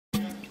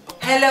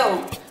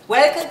Hello,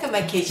 welcome to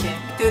my kitchen.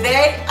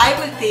 Today I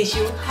will teach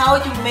you how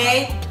to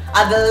make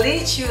a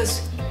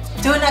delicious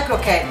tuna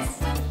croquettes,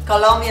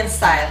 Colombian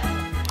style.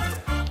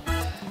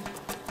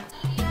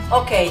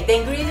 Okay,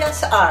 the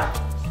ingredients are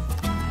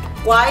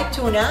white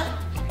tuna,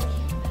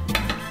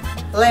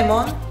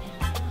 lemon,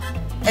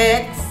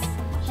 eggs,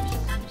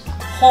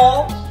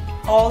 whole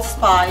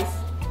allspice,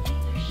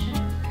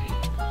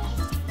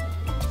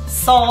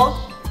 salt,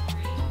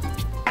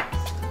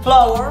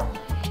 flour,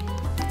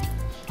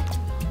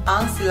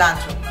 and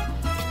cilantro.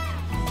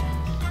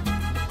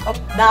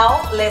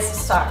 Now let's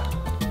start.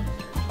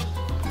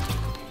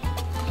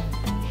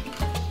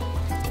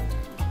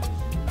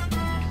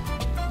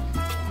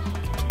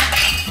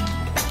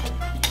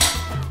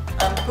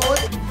 And put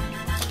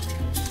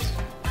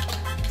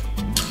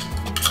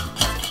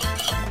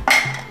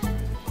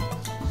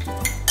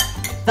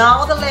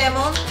now the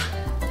lemon.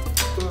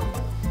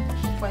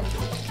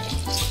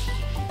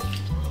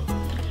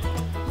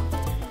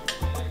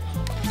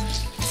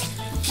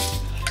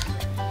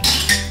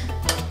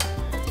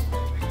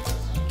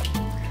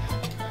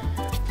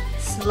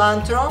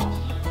 Cilantro,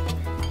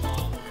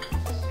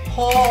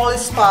 whole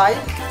spice,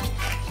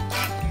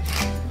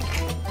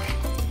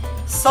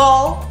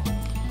 salt,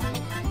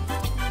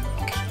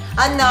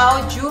 and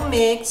now you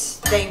mix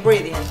the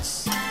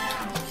ingredients.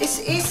 It's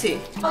easy.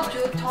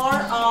 You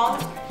turn on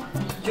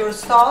your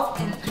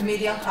stove into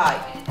medium high,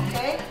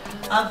 okay?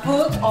 And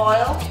put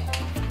oil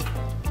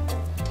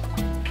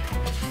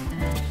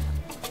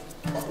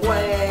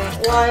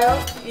while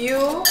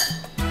you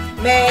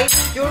make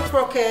your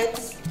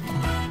croquettes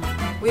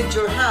with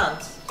your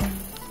hands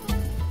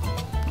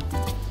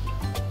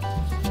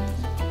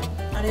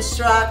and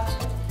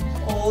extract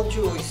all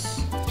juice.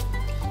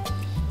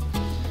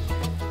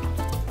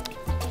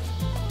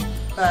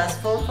 Pass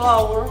for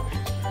flour.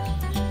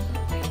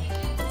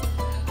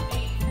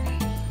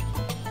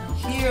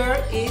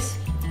 Here is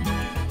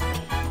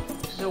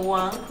the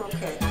one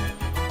croquette.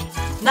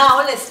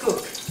 Now let's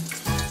cook.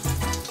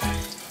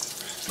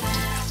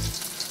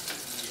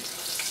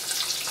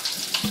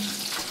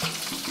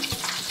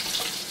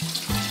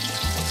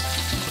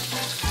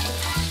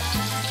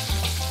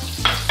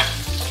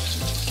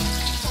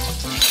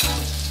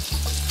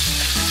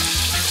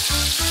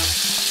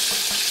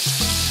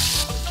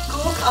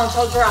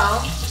 Until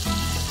brown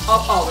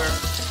all over.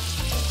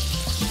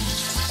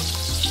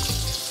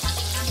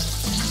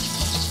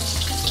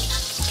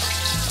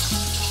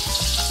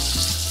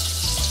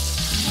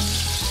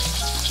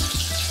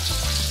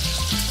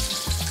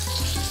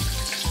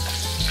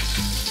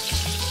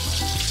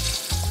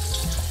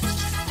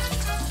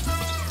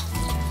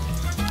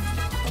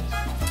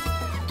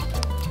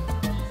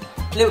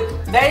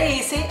 Look, very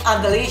easy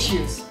and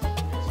delicious.